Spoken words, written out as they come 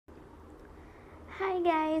Hi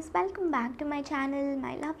guys, welcome back to my channel,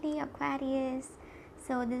 my lovely Aquarius.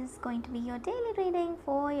 So this is going to be your daily reading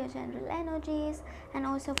for your general energies and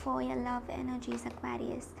also for your love energies,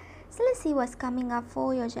 Aquarius. So let's see what's coming up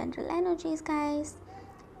for your general energies, guys,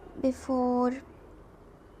 before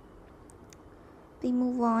we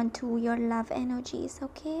move on to your love energies.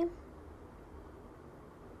 Okay,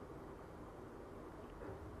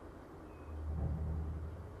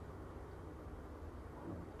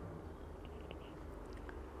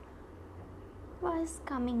 what's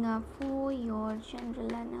coming up for your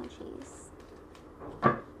general energies?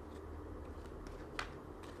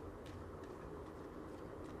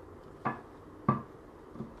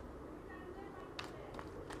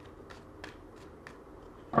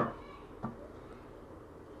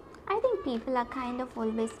 I think people are kind of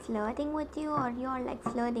always flirting with you, or you're like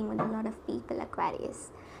flirting with a lot of people, Aquarius.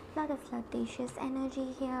 A lot of flirtatious energy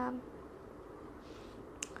here.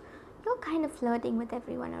 You're kind of flirting with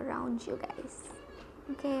everyone around you, guys.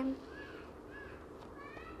 Okay.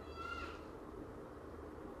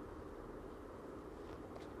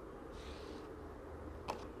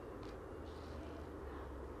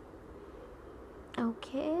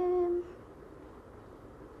 Okay.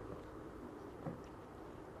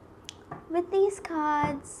 With these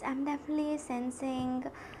cards, I'm definitely sensing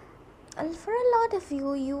for a lot of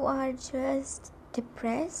you, you are just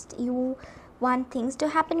depressed. You want things to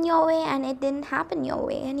happen your way and it didn't happen your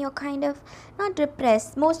way, and you're kind of not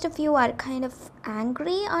depressed. Most of you are kind of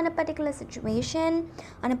angry on a particular situation,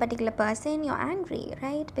 on a particular person. You're angry,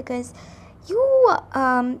 right? Because you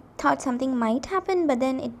thought something might happen, but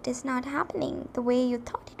then it is not happening the way you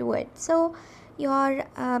thought it would. So you're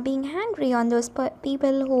being angry on those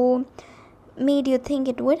people who made you think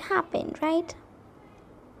it would happen, right?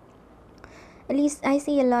 At least I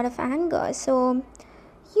see a lot of anger. So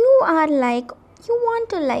you are like, you want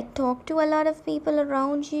to like talk to a lot of people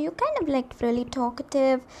around you. You're kind of like really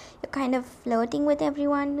talkative. You're kind of flirting with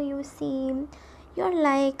everyone you see. You're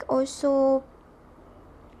like also,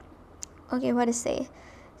 okay, what to say,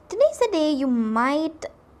 today's the day you might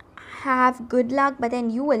have good luck, but then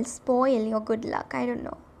you will spoil your good luck. I don't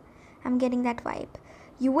know, I'm getting that vibe.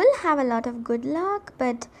 You will have a lot of good luck,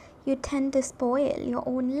 but you tend to spoil your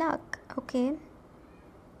own luck. Okay,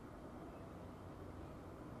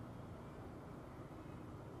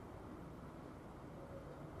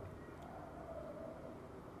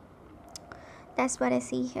 that's what I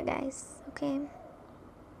see here, guys. Okay,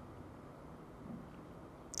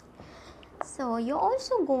 so you're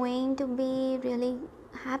also going to be really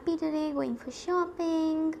happy today, going for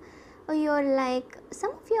shopping, or you're like,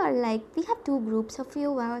 some of you are like, we have two groups of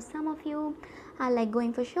you where some of you are like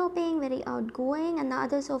going for shopping, very outgoing, and the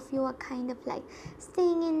others of you are kind of like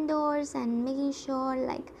staying indoors and making sure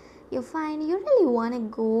like you find you really want to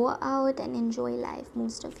go out and enjoy life,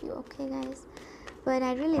 most of you. Okay, guys, but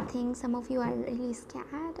I really think some of you are really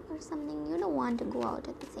scared or something. You don't want to go out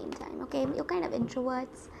at the same time. Okay, you're kind of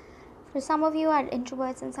introverts. For some of you are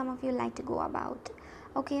introverts and some of you like to go about.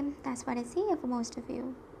 Okay, that's what I see for most of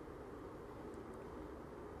you.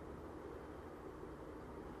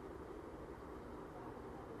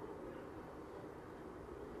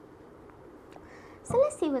 So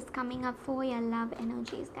let's see what's coming up for your love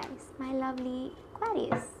energies, guys, my lovely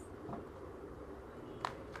Aquarius.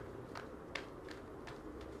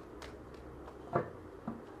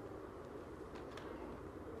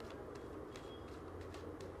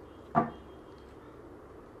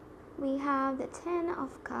 We have the 10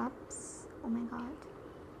 of Cups. Oh my god.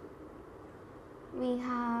 We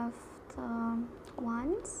have the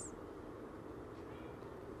Wands.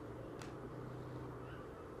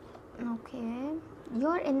 Okay,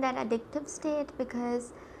 you're in that addictive state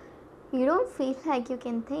because you don't feel like you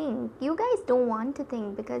can think. You guys don't want to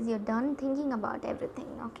think because you're done thinking about everything.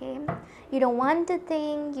 Okay, you don't want to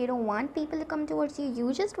think, you don't want people to come towards you.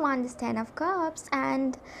 You just want this 10 of Cups,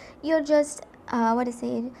 and you're just what to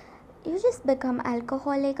say, you just become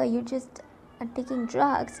alcoholic, or you just are taking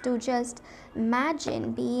drugs to just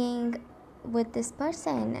imagine being with this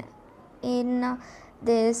person in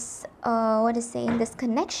this what to say, in this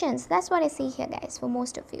connections. That's what I see here, guys, for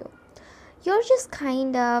most of you. You're just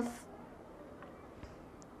kind of,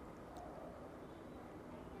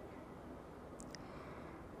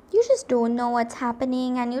 you just don't know what's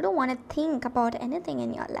happening and you don't want to think about anything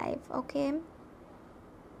in your life. Okay,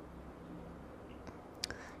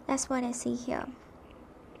 that's what I see here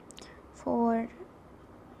for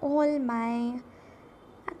all my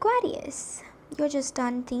Aquarius. You're just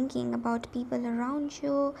done thinking about people around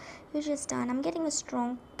you. You're just done. I'm getting a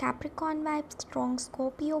strong Capricorn vibe, strong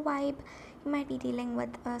Scorpio vibe. You might be dealing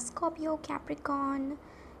with a Scorpio, Capricorn.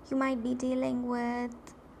 You might be dealing with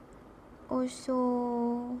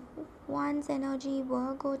also one's energy,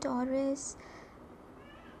 Virgo, Taurus,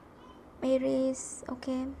 Aries.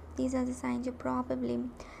 Okay, these are the signs you probably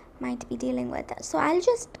might be dealing with. So I'll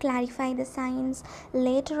just clarify the signs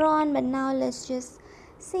later on, but now let's just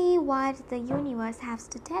see what the universe has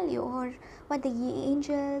to tell you, or what the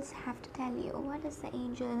angels have to tell you. What does the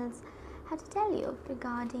angels have to tell you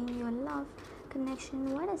regarding your love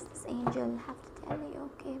connection? What does this angel have to tell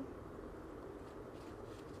you? Okay,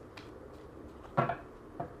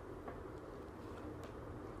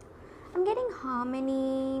 I'm getting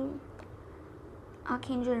harmony,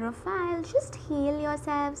 Archangel Raphael. Just heal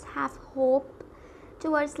yourselves, have hope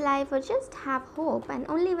towards life, or just have hope. And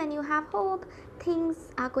only when you have hope, things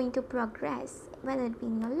are going to progress, whether it be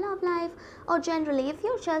in your love life or generally. If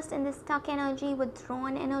you're just in this stuck energy,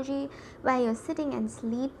 withdrawn energy, where you're sitting and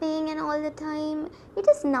sleeping and all the time, it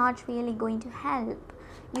is not really going to help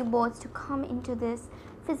you both to come into this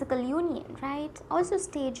physical union, right? Also,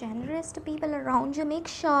 stay generous to people around you. Make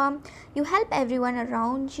sure you help everyone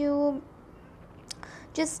around you.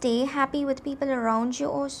 Just stay happy with people around you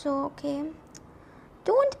also, okay?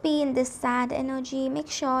 Don't be in this sad energy. Make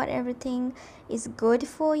sure everything is good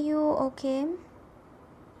for you, okay?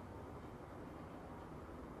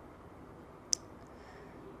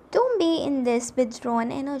 Don't be in this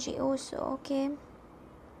withdrawn energy also, okay?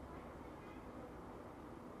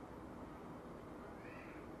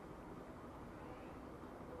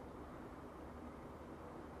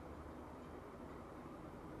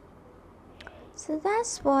 So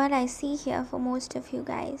that's what I see here for most of you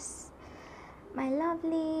guys, my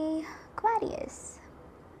lovely Aquarius.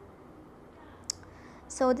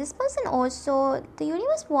 So this person also, the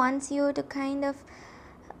universe wants you to kind of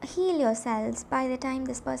heal yourselves. By the time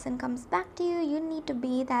this person comes back to you, you need to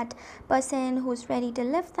be that person who's ready to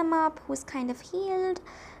lift them up, who's kind of healed,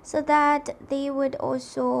 so that they would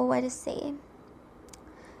also, what to say,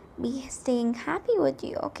 be staying happy with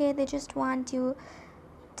you, okay? They just want you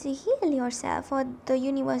to heal yourself, or the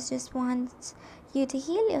universe just wants you to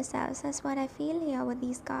heal yourselves. That's what I feel here with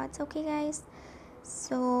these cards, okay guys?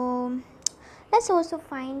 So let's also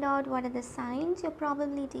find out what are the signs you're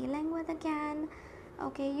probably dealing with again.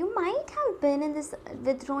 Okay, you might have been in this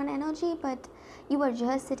withdrawn energy, but you were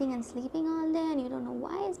just sitting and sleeping all day and you don't know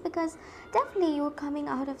why. It's because definitely you're coming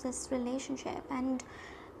out of this relationship, and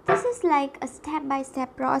this is like a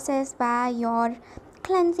step-by-step process where you're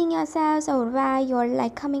cleansing yourselves, or where you're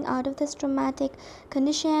like coming out of this traumatic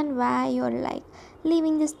condition, where you're like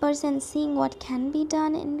leaving this person, seeing what can be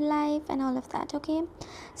done in life and all of that, okay?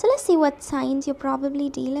 So let's see what signs you're probably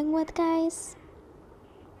dealing with, guys.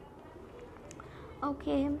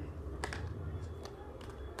 Okay,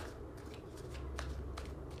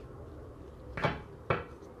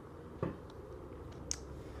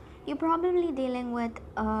 you're probably dealing with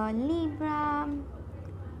Libra,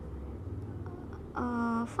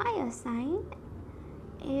 fire sign,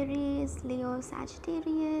 Aries, Leo,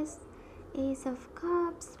 Sagittarius, Ace of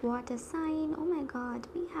Cups, water sign. Oh my god,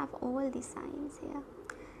 we have all these signs here.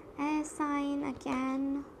 Air sign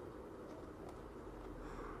again.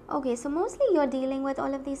 Okay, so mostly you're dealing with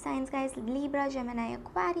all of these signs, guys. Libra, Gemini,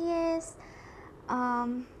 Aquarius,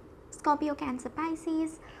 Scorpio, Cancer,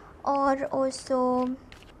 Pisces, or also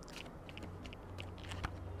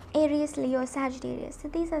Aries, Leo, Sagittarius. So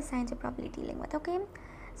these are signs you're probably dealing with, okay?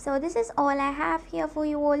 So this is all I have here for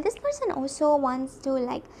you all. This person also wants to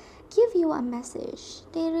like give you a message.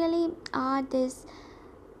 They really are this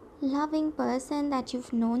loving person that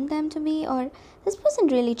you've known them to be, or this person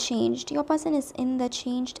really changed. Your person is in the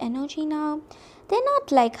changed energy now. They're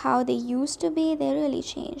not like how they used to be. They really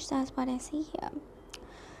changed. That's what I see here.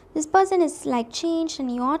 This person is like changed,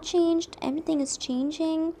 and you're changed. Everything is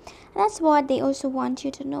changing. That's what they also want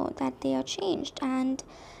you to know, that they are changed, and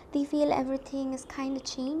they feel everything is kind of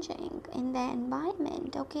changing in their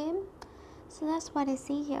environment, okay? So that's what I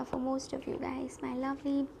see here for most of you guys, my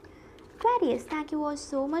lovely Aquarius. Thank you all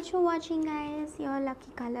so much for watching, guys. Your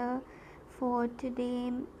lucky color for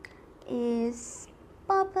today is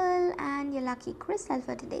purple, and your lucky crystal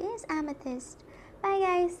for today is amethyst. Bye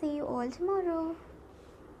guys, see you all tomorrow.